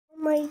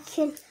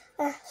making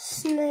a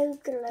snow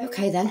globe.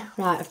 Okay then,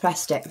 right, I've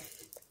pressed it.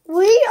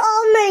 We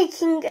are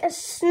making a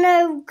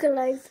snow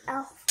globe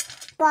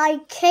elf by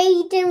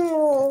Kaydens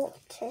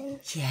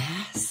YouTube.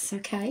 Yes,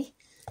 okay.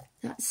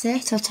 That's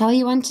it. I'll tell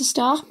you when to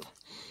stop.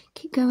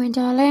 Keep going,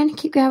 darling.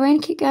 Keep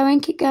going, keep going,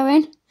 keep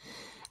going.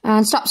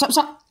 And stop, stop,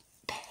 stop.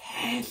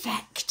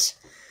 Perfect.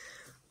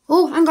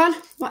 Oh, hang on.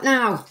 What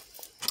now?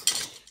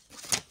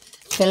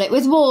 Fill it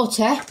with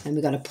water. And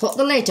we're going to put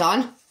the lid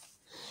on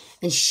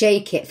and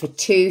shake it for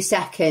 2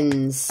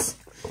 seconds.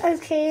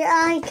 Okay,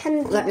 I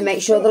can... Let me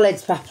make sure the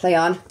lid's properly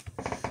on.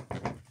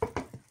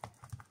 I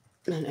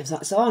don't know if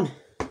that's on.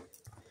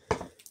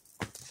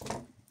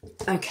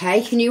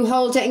 Okay, can you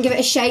hold it and give it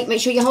a shake?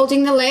 Make sure you're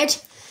holding the lid.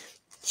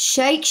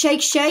 Shake,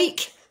 shake,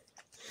 shake.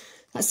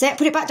 That's it.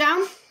 Put it back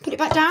down. Put it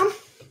back down.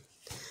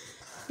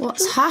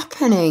 What's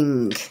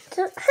happening?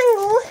 Hang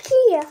on, look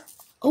here.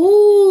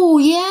 Oh,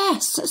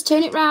 yes. Let's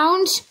turn it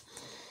round.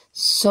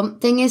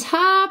 Something is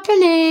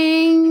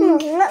happening. Hang on,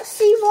 let's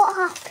see what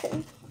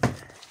happened.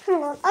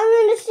 Hang on,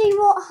 I'm going to see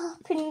what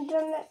happened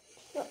on it.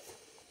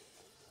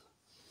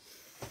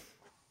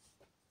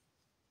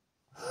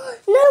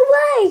 No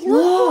way!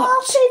 Look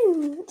what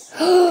happened!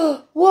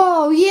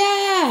 Whoa,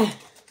 yeah!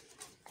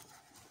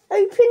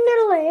 Open the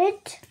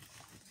lid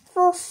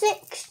for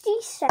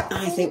 60 seconds.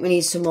 I think we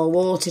need some more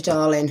water,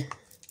 darling.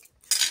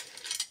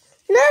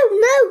 No,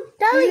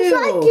 that looks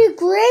like the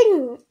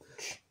Grinch.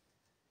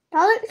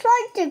 That looks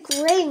like the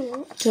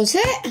Grinch. Does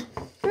it?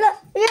 Look,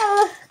 yeah,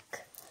 look.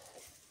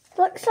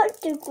 Looks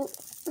like the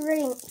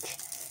Grinch.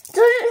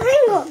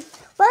 Hang on.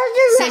 Where's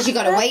the Says you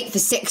got to wait for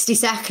 60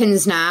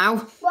 seconds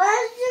now.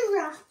 Where's the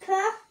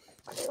wrapper?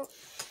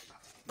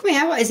 Come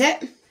here, what is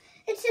it?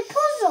 It's a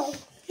puzzle.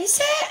 Is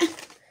it?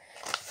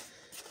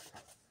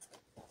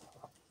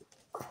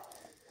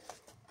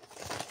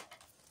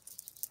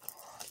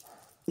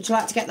 Would you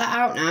like to get that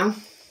out now?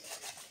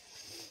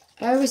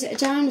 Oh, is it a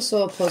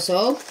dinosaur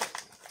puzzle?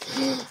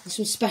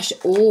 Some special...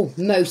 Oh,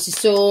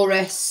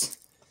 Mosasaurus.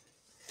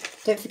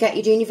 Don't forget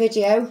you're doing your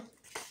video.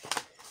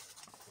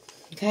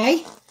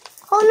 Okay.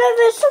 Oh no,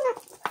 there's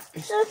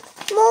some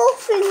more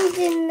things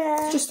in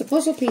there. Just the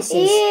puzzle pieces.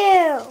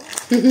 Ew.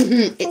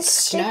 It's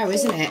snow,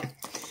 isn't it?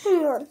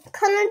 Hang on.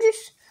 Can I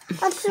just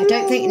add some I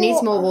don't think it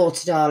needs more more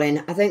water,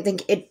 darling. I don't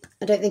think it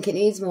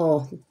needs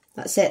more.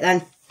 That's it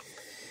then.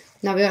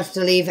 Now we have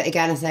to leave it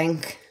again, I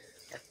think.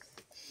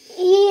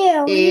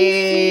 Ew.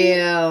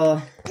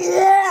 Ew.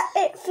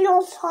 It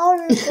feels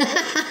horrible.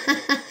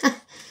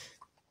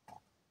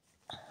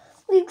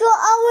 We've got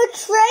our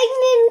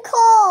training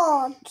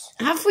card.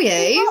 Have we?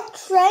 We've got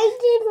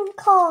training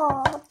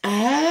card.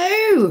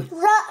 Oh.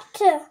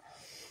 Raptor.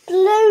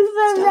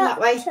 Blue That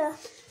way. Raptor.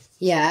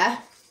 Yeah.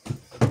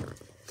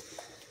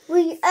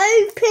 We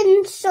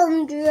opened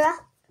some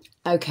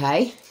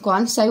Okay. Go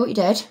on, say what you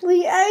did.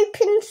 We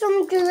opened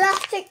some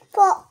Jurassic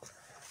Park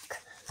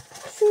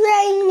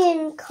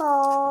training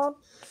cards.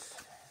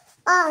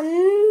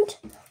 And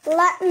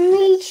let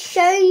me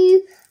show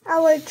you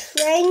our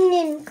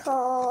training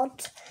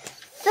card.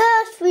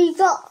 First, we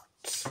got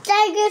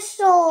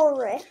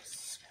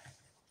Stegosaurus.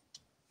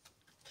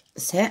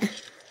 That's it.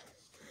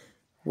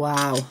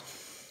 Wow.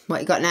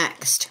 What you got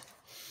next?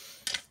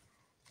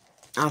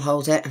 I'll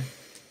hold it.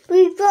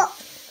 We've got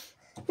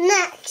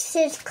next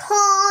is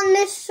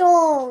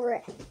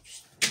Carnosaurus.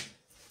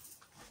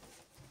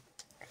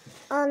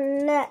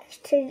 And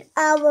next is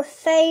our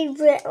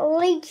favourite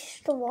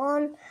least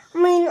one. I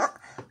mean,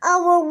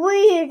 our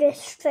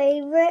weirdest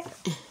favourite.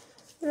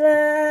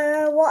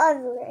 The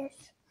whatever it is.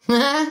 I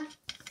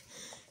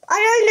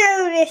don't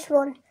know this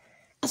one.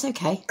 That's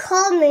okay.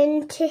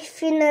 Comment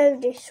if you know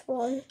this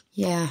one.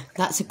 Yeah,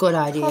 that's a good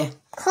idea.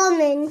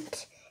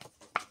 Comment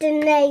the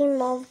name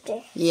of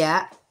this.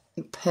 Yeah,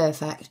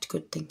 perfect.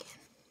 Good thinking.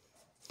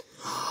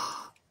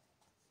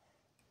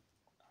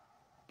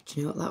 Do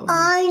you know what that one is?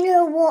 I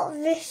know what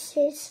this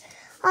is.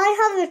 I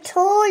have a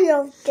toy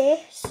of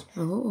this.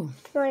 Oh.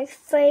 My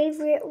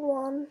favourite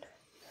one.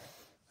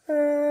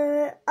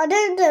 I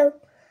don't know.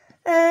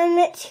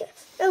 It's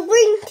a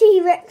green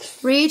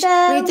T-Rex. Read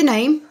the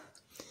name.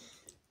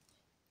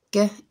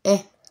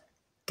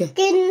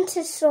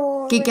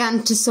 Gigantosaurus.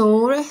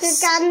 Gigantosaurus.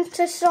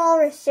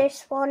 Gigantosaurus,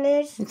 this one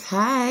is.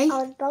 Okay.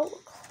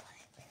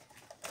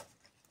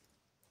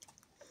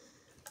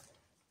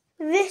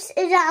 This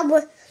is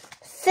our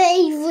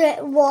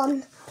favourite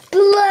one.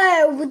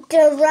 Blue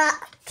the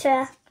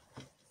Raptor.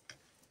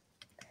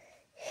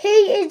 He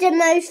is the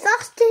most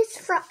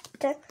fastest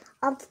raptor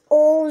of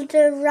all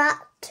the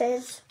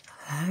raptors.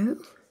 Oh.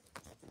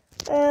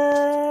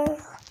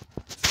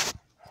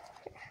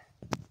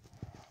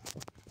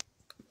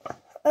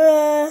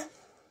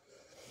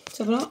 Let's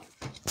have a look.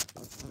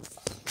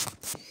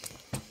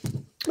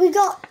 We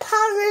got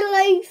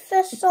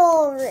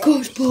Paralothosaurus.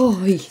 Good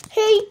boy.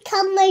 He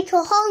can make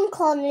a honk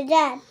on his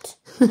head.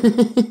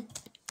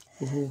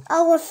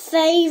 Our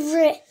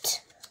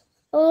favourite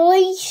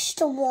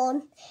least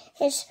one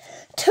is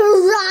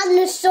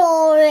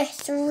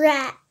Tyrannosaurus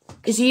Rex.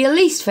 Is he your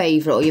least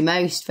favourite or your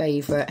most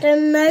favourite? The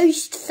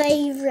most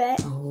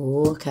favourite.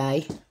 Oh,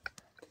 okay.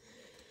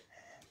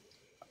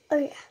 Oh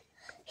yeah.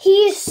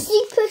 He is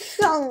super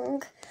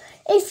strong.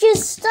 If you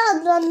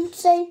stand and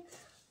say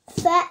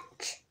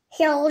fetch,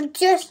 he'll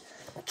just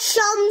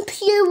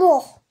jump you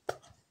up.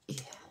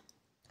 Yeah.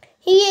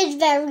 He is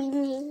very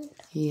mean.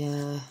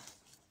 Yeah.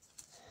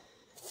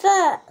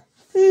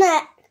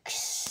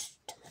 Next,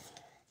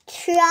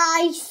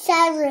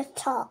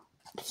 Triceratops.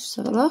 Just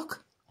have a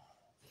look.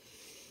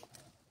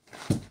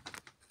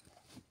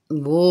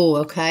 Whoa,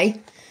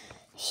 okay.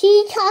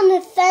 He can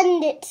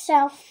defend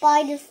itself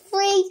by the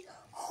 3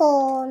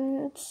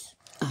 horns.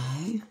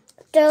 Oh.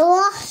 The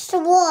last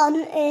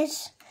one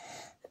is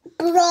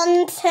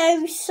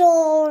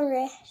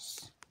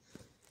Brontosaurus.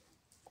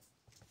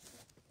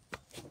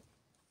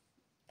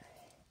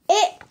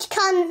 It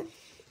can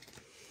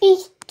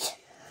eat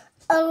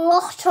a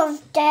lot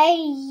of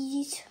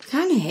days.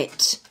 Can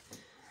it?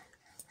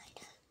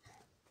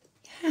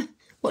 Yeah.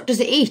 What does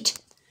it eat?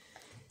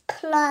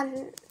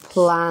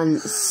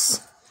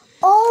 Plants.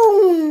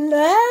 Oh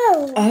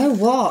no! Oh,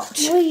 what?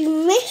 We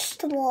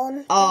missed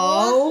one.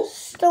 Oh.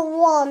 The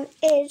one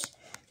is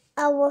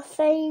our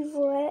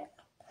favourite.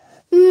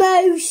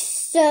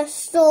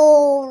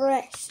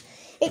 Mosasaurus.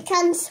 It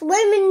can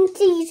swim in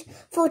seas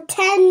for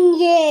 10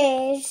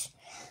 years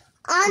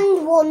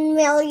and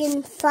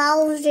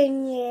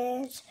 1,000,000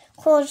 years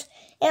because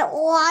it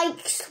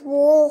likes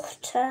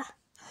water.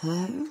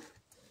 Oh.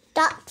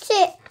 That's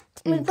it.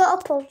 We've got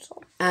a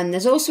puzzle. And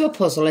there's also a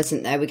puzzle,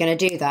 isn't there? We're going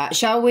to do that.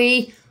 Shall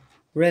we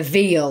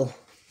reveal?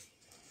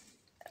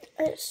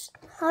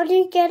 How do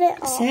you get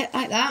it off? Sit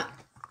like that.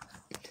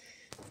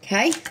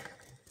 Okay.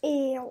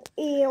 Ew.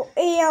 No,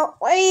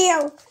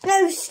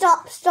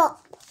 stop.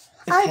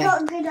 Okay. I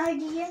got a good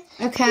idea.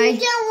 Okay. You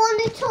don't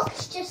want to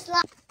touch just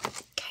like...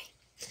 Okay.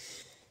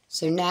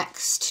 So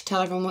next,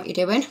 tell everyone what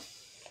you're doing.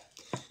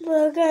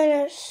 We're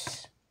going to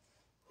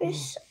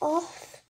this off.